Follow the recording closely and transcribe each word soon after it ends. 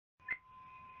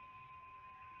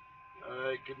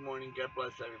Alright, good morning. God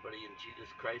bless everybody in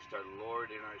Jesus Christ, our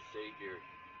Lord and our Savior.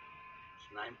 It's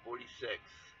 9:46,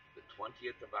 the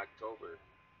 20th of October.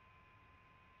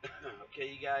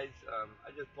 Okay, you guys,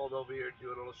 I just pulled over here to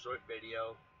do a little short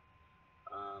video.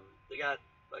 They got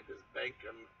like this bank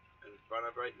in front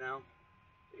of right now.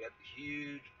 They got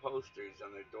huge posters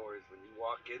on their doors. When you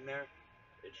walk in there,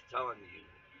 it's telling you,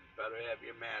 you better have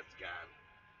your mask on,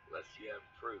 unless you have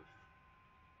proof.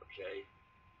 Okay?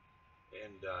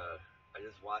 And I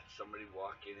just watched somebody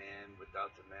walking in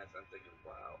without the mask. I'm thinking,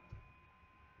 wow,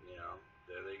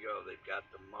 there they go. They've got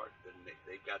the mark,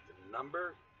 they've got the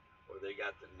number, or they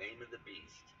got the name of the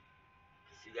beast.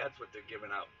 See, that's what they're giving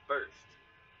out first: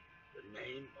 the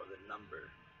name or the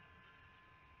number,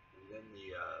 and then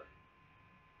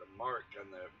the mark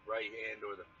on the right hand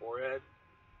or the forehead.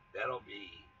 That'll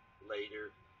be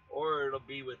later, or it'll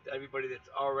be with everybody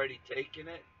that's already taken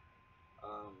it,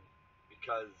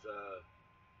 because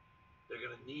they're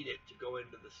going to need it to go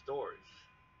into the stores.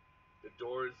 The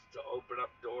doors to open up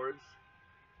doors.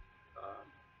 Um,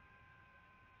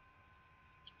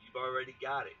 you've already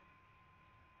got it.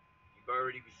 You've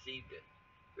already received it.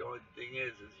 The only thing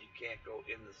is you can't go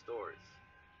in the stores.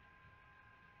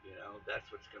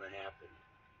 That's what's going to happen.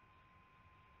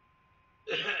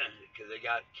 Because they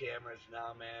got cameras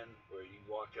now, man, where you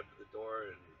walk up to the door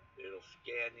and it'll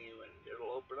scan you and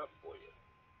it'll open up for you.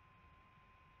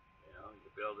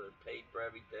 You'll be able to pay for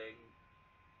everything.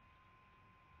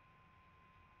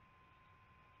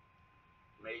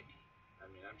 Maybe. I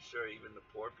mean, I'm sure even the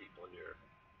poor people here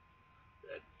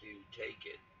that do take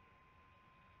it.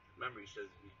 Remember, he says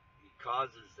he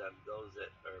causes them, those that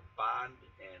are bond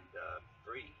and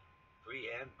free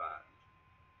and bond.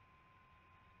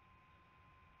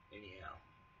 Anyhow,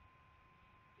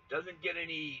 it doesn't get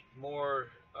any more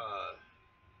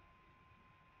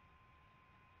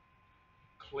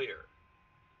clear,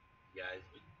 guys.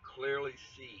 We clearly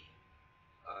see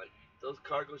those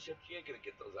cargo ships. You ain't gonna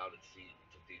get those out at sea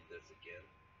to do this again,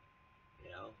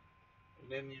 And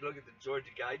then you look at the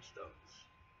Georgia Guidestones.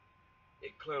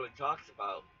 It clearly talks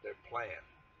about their plan.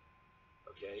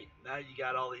 Okay, now you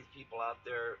got all these people out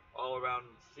there all around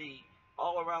the sea,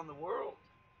 all around the world,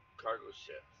 cargo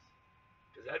ships.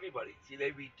 Because everybody, see,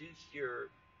 they reduce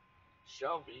your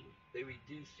shelving, they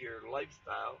reduce your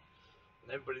lifestyle,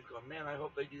 and everybody's going, man, I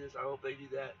hope they do this, I hope they do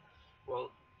that.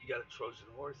 Well, you got a Trojan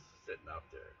horse sitting out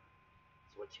there.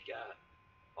 That's what you got,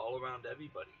 all around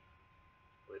everybody,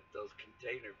 with those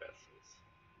container vessels.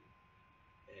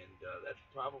 And that's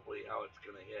probably how it's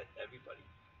going to hit everybody.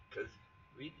 Because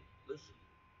read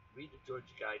the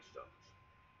Georgia Guidestones.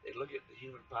 They look at the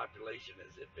human population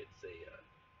as if it's a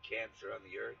cancer on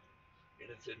the earth, and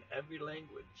it's in every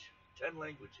language, 10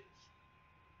 languages.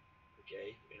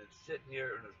 Okay, and it's sitting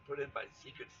here and it's put in by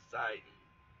secret society.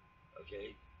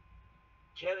 Okay,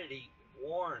 Kennedy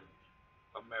warned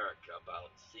America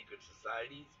about secret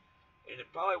societies, and it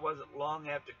probably wasn't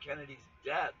long after Kennedy's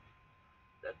death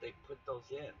that they put those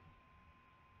in,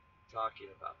 talking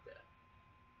about that.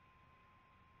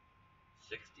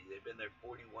 60. They've been there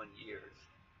 41 years.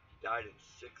 He died in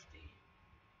 60.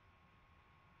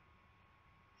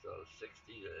 So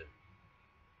 60 to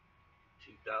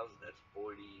 2000, that's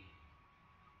 40.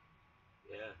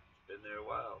 Yeah, it's been there a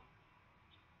while.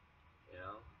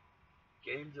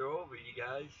 Games are over, you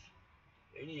guys.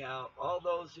 Anyhow, all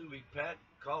those who repent,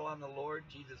 call on the Lord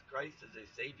Jesus Christ as their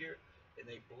Savior, and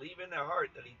they believe in their heart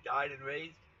that He died and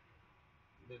raised,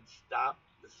 then stop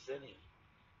the sinning.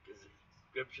 Because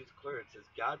Scripture's clear. It says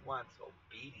God wants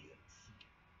obedience.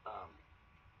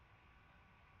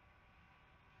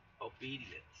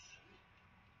 Obedience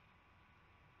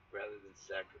rather than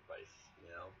sacrifice.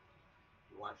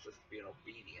 He wants us to be in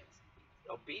obedience.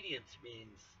 Obedience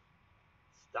means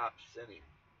stop sinning.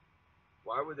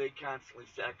 Why were they constantly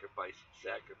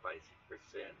sacrificing for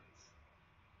sins?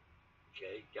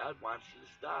 Okay, God wants you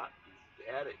to stop. He's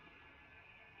had it.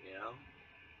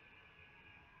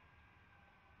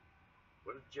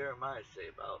 What did Jeremiah say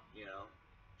about,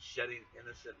 shedding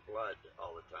innocent blood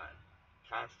all the time?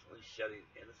 Constantly shedding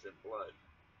innocent blood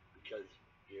because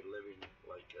you're living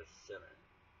like a sinner.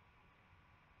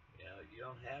 You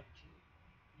don't have to.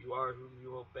 You are whom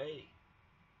you obey,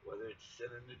 whether it's sin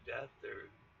unto death or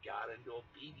God into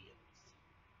obedience.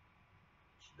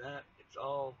 It's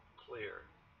all clear.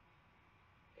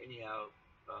 Anyhow,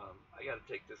 I got to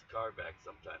take this car back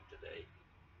sometime today.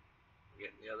 I'm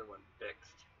getting the other one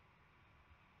fixed.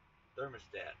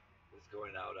 Thermostat was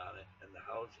going out on it, and the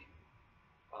housing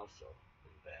also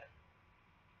was bad.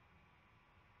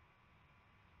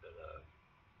 But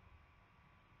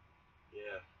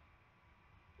yeah,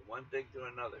 one thing to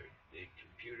another. The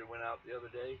computer went out the other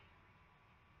day,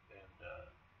 and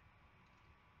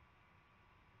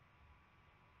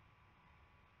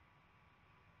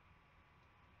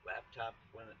laptop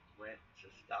went to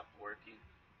stop working,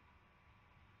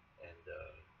 and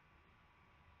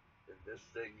this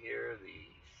thing here, the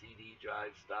CD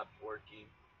drive stopped working,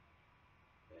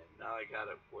 and now I got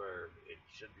it where it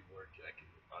should be working. I can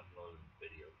unload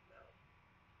videos now.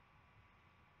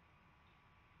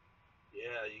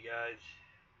 Yeah, you guys,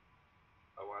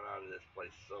 I want out of this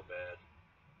place so bad.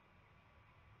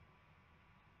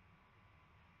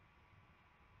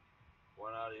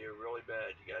 Want out of here really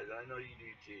bad, you guys. I know you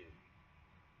do too.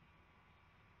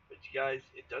 But you guys,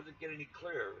 it doesn't get any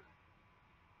clearer.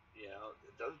 You know,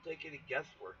 it doesn't take any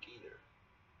guesswork either.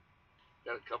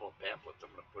 Got a couple of pamphlets. I'm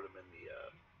gonna put them in the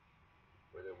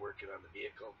where they're working on the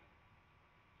vehicle.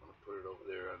 I'm gonna put it over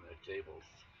there on their tables.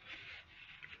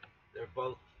 They're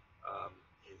both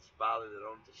his father that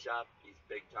owns the shop. He's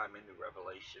big time into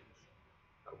Revelations.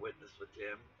 I witnessed with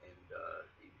him, and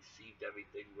he received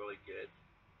everything really good.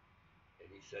 And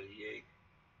he said he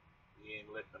ain't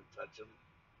letting them touch him.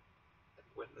 I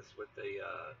witnessed with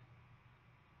uh,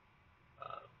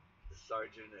 the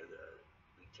sergeant or the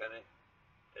lieutenant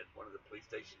at one of the police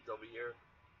stations over here,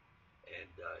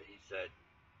 and he said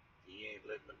he ain't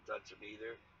letting them touch him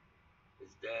either.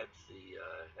 His dad's the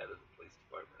head of the police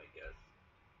department, I guess.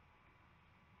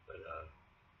 But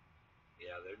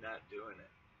yeah, they're not doing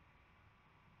it.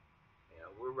 You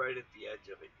know, we're right at the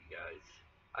edge of it, you guys.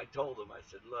 I told him, I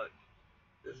said, look,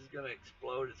 this is going to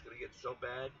explode. It's going to get so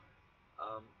bad.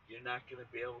 You're not going to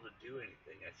be able to do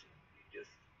anything. I said, you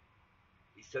just.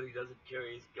 He said he doesn't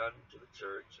carry his gun to the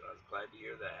church, and I was glad to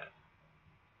hear that.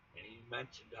 And he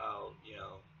mentioned how,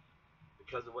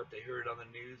 because of what they heard on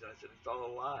the news, and I said, it's all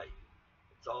a lie.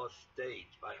 It's all a stage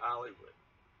by Hollywood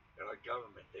and our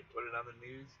government. They put it on the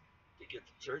news to get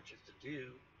the churches to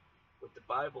do what the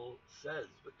Bible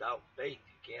says. Without faith,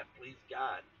 you can't please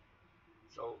God.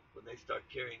 So when they start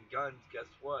carrying guns, guess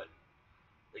what?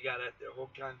 They got it. Their whole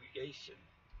congregation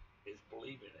is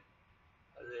believing it.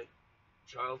 I did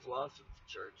Charles Lawson's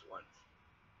church once.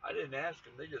 I didn't ask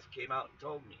them. They just came out and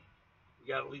told me. We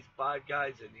got at least 5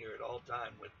 guys in here at all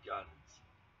time with guns.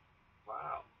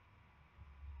 Wow.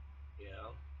 You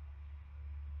know,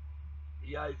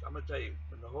 you guys, I'm gonna tell you,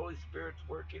 when the Holy Spirit's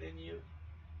working in you,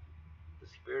 the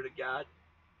Spirit of God,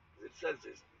 it says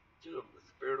there's two of them: the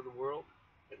Spirit of the world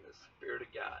and the Spirit of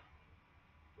God.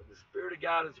 When the Spirit of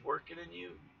God is working in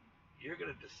you, you're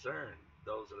gonna discern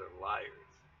those that are liars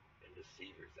and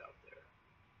deceivers out there.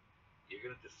 You're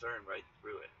gonna discern right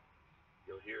through it.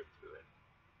 You'll hear through it.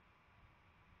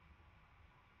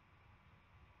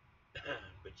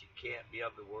 But you can't be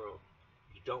of the world.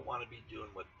 You don't want to be doing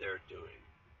what they're doing.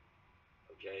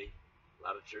 Okay? A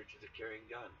lot of churches are carrying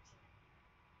guns.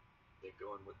 They're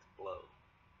going with the flow.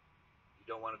 You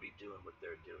don't want to be doing what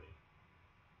they're doing.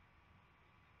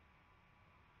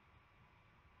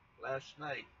 Last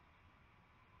night,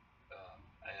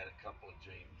 I had a couple of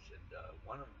dreams, and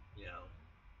one of them,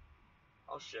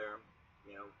 I'll share them.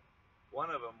 You know, one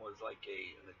of them was like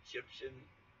an Egyptian,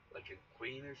 like a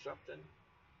queen or something,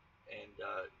 and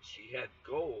she had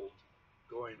gold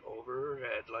going over her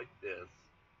head like this,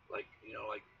 like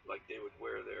like they would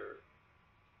wear their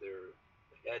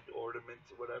head ornaments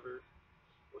or whatever.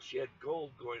 Well, she had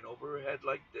gold going over her head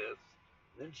like this,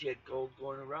 and then she had gold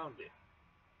going around it,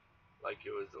 like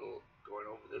it was a little going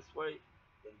over this way,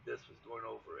 and this was going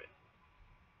over it.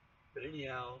 But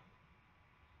anyhow,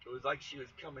 it was like she was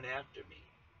coming after me,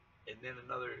 and then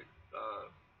another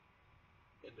uh,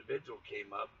 individual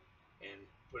came up and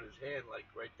put his hand like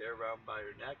right there around by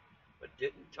her neck, but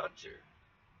didn't touch her,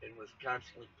 and was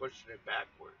constantly pushing her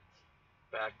backwards,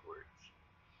 backwards,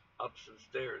 up some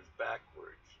stairs,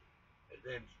 backwards, and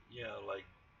then like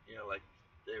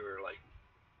they were like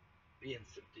being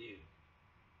subdued,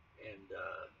 and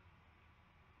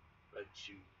but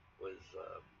she was.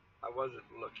 I wasn't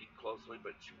looking closely,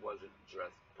 but she wasn't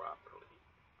dressed properly.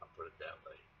 I'll put it that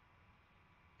way.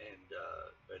 And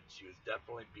but she was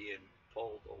definitely being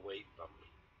pulled away from me,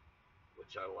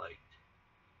 which I liked.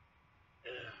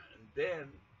 And then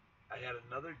I had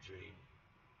another dream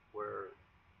where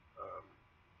um,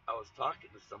 I was talking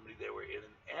to somebody. They were in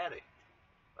an attic,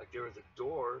 like there was a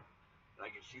door, and I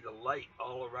could see the light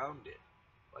all around it,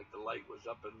 like the light was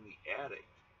up in the attic.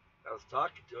 I was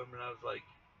talking to him, and I was like,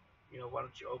 why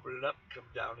don't you open it up and come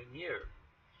down in here?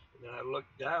 And then I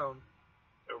looked down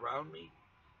around me,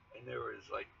 and there was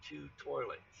like two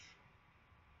toilets,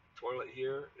 a toilet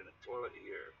here and a toilet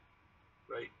here,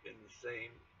 right in the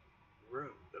same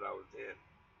room that I was in.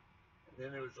 And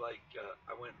then it was like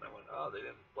I went, oh, they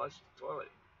didn't flush the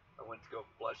toilet. I went to go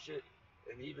flush it,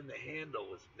 and even the handle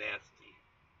was nasty.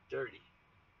 dirty.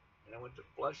 And I went to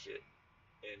flush it,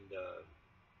 and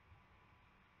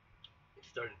it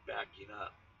started backing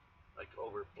up, like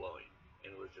overflowing,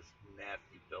 and it was just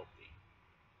nasty, filthy.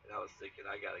 And I was thinking,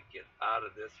 I gotta get out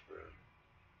of this room.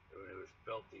 And when it was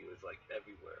filthy, it was like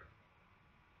everywhere.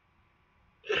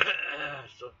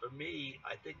 So for me,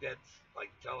 I think that's like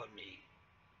telling me,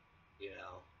 you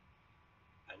know,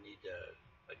 I need to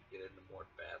like get into more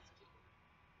fasting.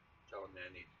 Telling me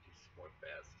I need to do some more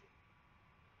fasting.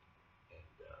 And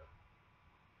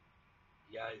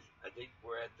guys, I think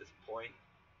we're at this point.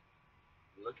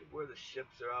 Look at where the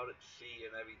ships are out at sea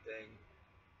and everything.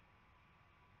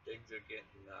 Things are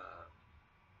getting,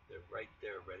 they're right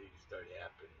there, ready to start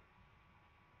happening.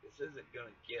 This isn't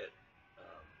gonna get,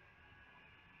 um,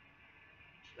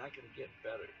 it's not gonna get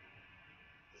better.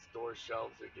 The store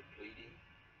shelves are depleting,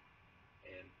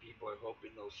 and people are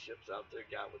hoping those ships out there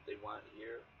got what they want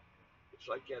here. It's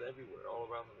like that everywhere, all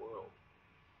around the world.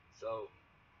 So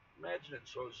imagine a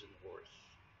Trojan horse.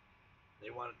 They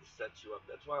wanted to set you up.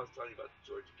 That's why I was talking about the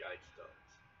Georgia Guidestones,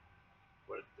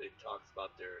 where it talks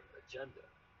about their agenda,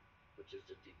 which is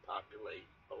to depopulate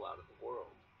a lot of the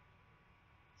world.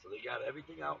 So they got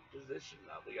everything out in position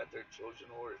now. They got their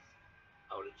Trojan horse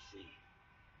out at sea.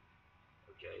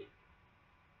 Okay,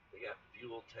 they got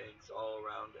fuel tanks all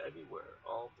around everywhere,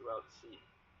 all throughout the sea.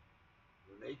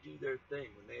 When they do their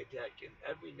thing, when they attack in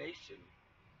every nation,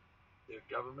 their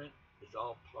government is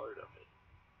all part of it.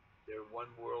 Their one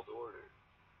world order.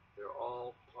 They're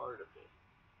all part of it.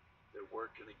 They're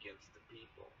working against the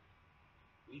people.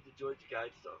 Read the Georgia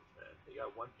Guidestones, man. They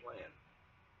got one plan.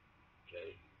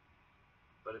 Okay?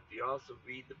 But if you also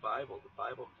read the Bible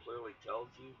clearly tells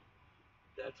you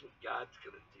that's what God's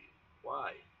going to do.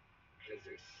 Why? Because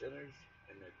they're sinners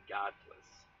and they're godless.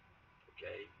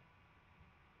 Okay?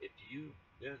 If you,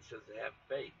 then it says to have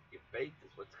faith. Your faith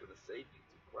is what's going to save you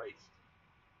through Christ.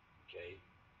 Okay?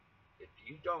 If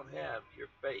you don't have your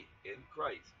faith in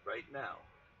Christ right now,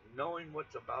 knowing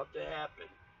what's about to happen,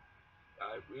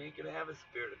 we ain't gonna have a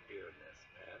spirit of fear in this,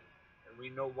 man. And we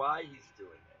know why he's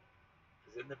doing it.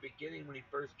 Because in the beginning, when he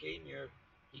first came here,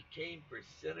 he came for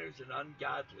sinners and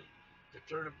ungodly, to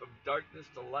turn them from darkness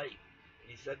to light. And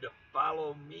he said to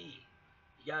follow me.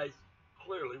 You guys,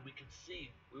 clearly we can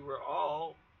see we were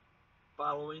all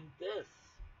following this,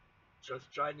 just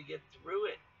trying to get through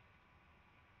it.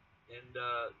 And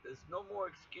there's no more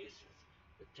excuses.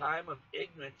 The time of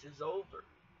ignorance is over.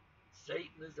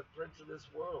 Satan is the prince of this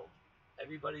world.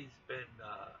 Everybody's been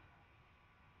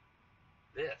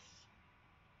this,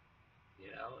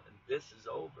 and this is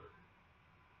over.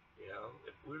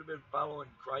 If we would have been following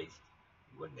Christ,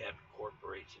 we wouldn't have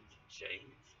corporations and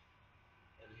chains.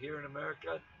 And here in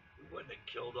America, we wouldn't have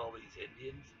killed all these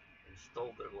Indians and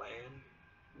stole their land.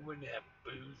 We wouldn't have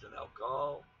booze and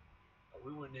alcohol.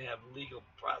 We wouldn't have legal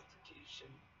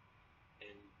prostitution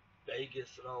and Vegas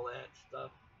and all that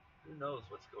stuff. Who knows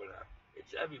what's going on?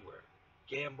 It's everywhere.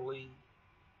 Gambling.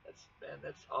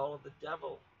 That's all of the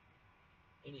devil.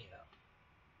 Anyhow,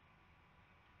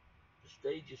 the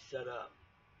stage is set up.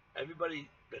 Everybody's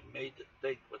been made to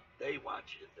think what they want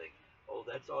you to think. Oh,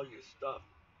 that's all your stuff.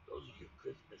 Those are your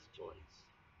Christmas toys.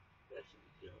 That's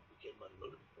became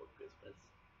unloaded before Christmas.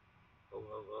 Ho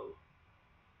ho ho.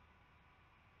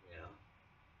 You know,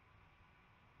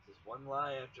 just one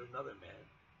lie after another, man.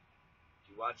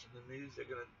 If you're watching the news, they're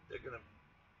gonna.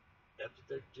 That's what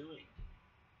they're doing.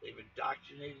 They've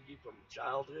indoctrinated you from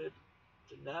childhood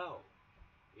to now.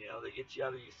 They get you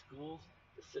out of your schools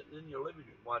to sitting in your living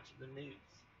room watching the news,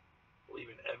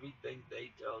 believing everything they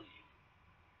tell you.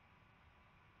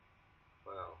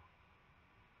 Well,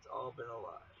 it's all been a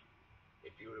lie.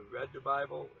 If you would have read the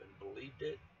Bible and believed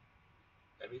it,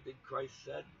 everything Christ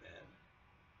said, man,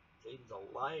 Satan's a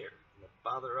liar and the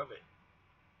father of it.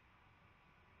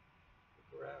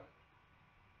 Look around.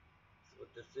 This is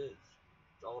what this is.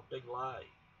 It's all a big lie.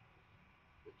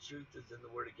 The truth is in the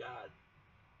Word of God.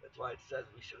 That's why it says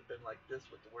we should have been like this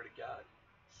with the Word of God,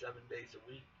 7 days a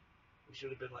week. We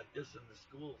should have been like this in the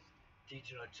schools,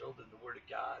 teaching our children the Word of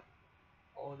God.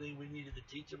 Only thing we needed to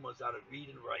teach them was how to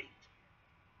read and write.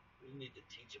 We didn't need to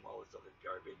teach them all this other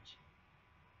garbage.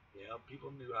 People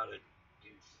knew how to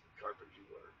do carpentry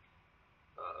work.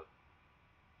 Uh,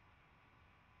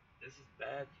 this is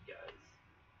bad, you guys.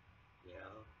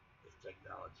 This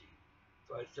technology.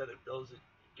 So I said, if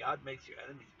God makes your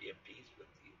enemies be at peace with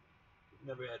you. We've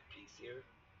never had peace here.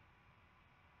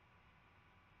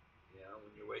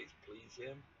 When your ways please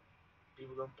Him,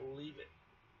 people don't believe it.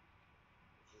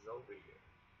 This is over here.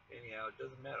 Anyhow, it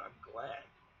doesn't matter. I'm glad.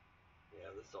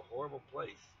 This is a horrible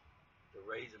place to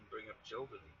raise and bring up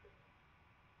children. Even.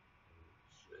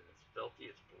 And it's filthy.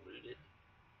 It's polluted.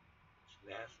 It's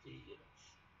nasty.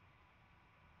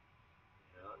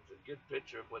 It's a good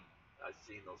picture of what I've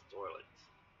seen those toilets.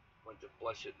 Went to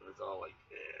flush it and it was all like,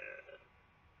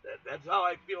 that's how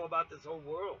I feel about this whole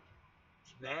world.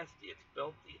 It's nasty, it's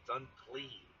filthy, it's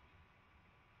unclean.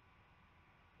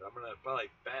 But I'm gonna probably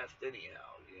fast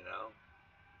anyhow.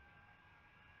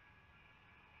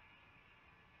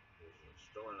 It's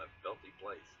still in a filthy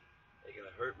place. They're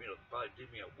gonna hurt me. It'll probably do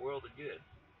me a world of good.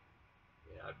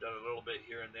 Yeah, I've done a little bit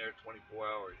here and there, 24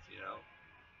 hours.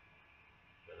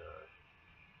 But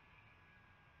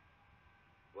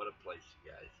what a place,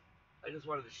 you guys. I just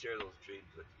wanted to share those dreams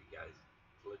with you guys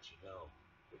to let you know.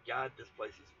 But God, this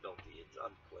place is filthy. It's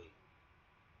unclean.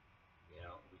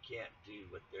 We can't do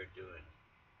what they're doing.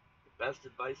 The best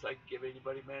advice I can give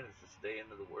anybody, man, is to stay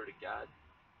into the Word of God,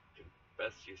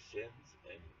 confess your sins,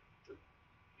 and to,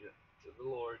 to the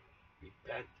Lord,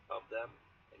 repent of them,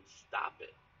 and stop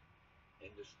it. And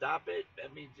to stop it,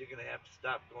 that means you're going to have to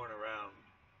stop going around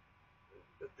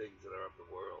the things that are of the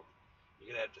world. You're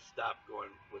going to have to stop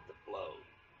going with the flow.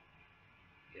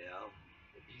 You know,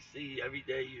 if you see every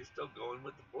day you're still going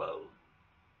with the flow,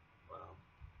 well,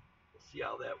 we'll see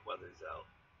how that weathers out.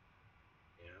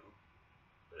 You know,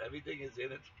 but everything is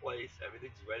in its place.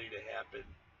 Everything's ready to happen,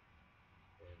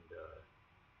 and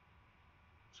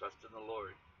trust in the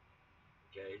Lord.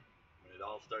 Okay, when it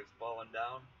all starts falling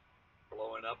down,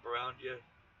 blowing up around you,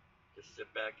 just sit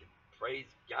back and praise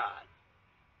God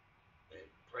and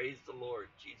praise the Lord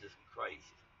Jesus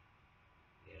Christ.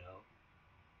 You know,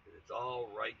 that it's all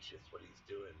righteous what He's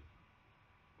doing.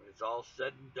 When it's all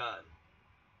said and done,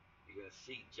 you're going to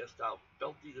see just how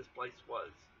filthy this place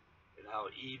was and how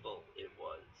evil it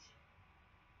was.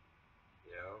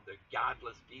 They're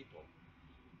godless people.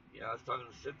 I was talking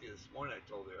to Cynthia this morning. I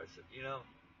told her, I said,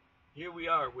 here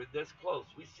we are. We're this close.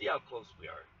 We see how close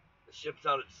we are. The ship's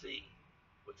out at sea.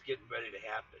 What's getting ready to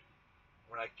happen?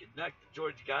 When I connect the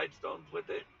George Guidestones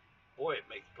with it, boy, it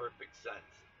makes perfect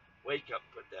sense. Wake Up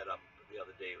put that up the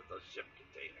other day with those ship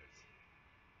containers.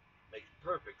 Makes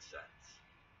perfect sense.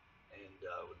 And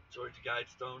with George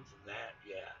Guidestones and that,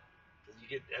 yeah. Because you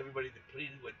get everybody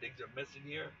depleted when things are missing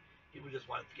here. People just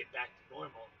want it to get back to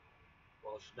normal.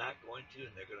 Well, it's not going to,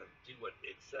 and they're going to do what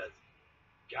it says.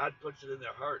 God puts it in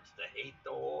their hearts to hate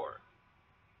the whore.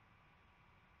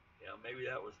 Maybe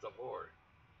that was the whore,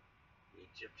 the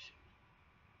Egyptian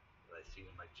that I seen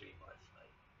in my dream last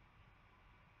night.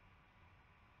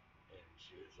 And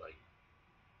she was like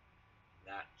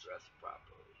not dressed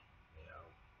properly, you know,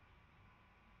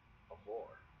 a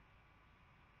whore.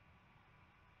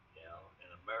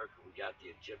 In America we got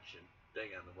the Egyptian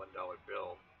thing on the $1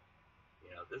 bill.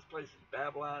 This place is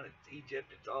Babylon, it's Egypt,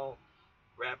 it's all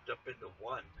wrapped up into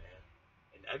one, man.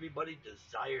 And everybody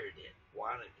desired it,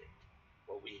 wanted it,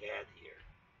 what we had here.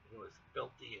 And it was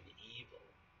filthy and evil.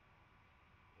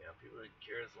 People didn't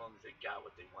care as long as they got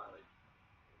what they wanted.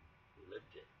 We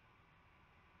lived it.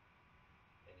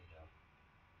 Anyhow.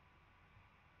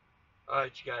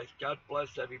 Alright, you guys. God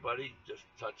bless everybody. Just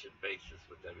touching bases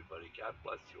with everybody. God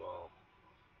bless you all.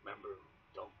 Remember,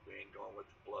 we ain't going with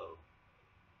the flow.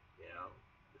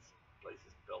 This place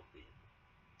is filthy.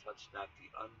 Touch not the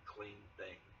unclean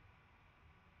thing.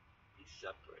 Be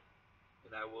separate.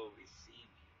 And I will receive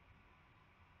you.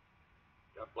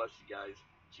 God bless you guys.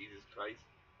 Jesus Christ,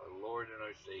 our Lord and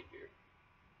our Savior.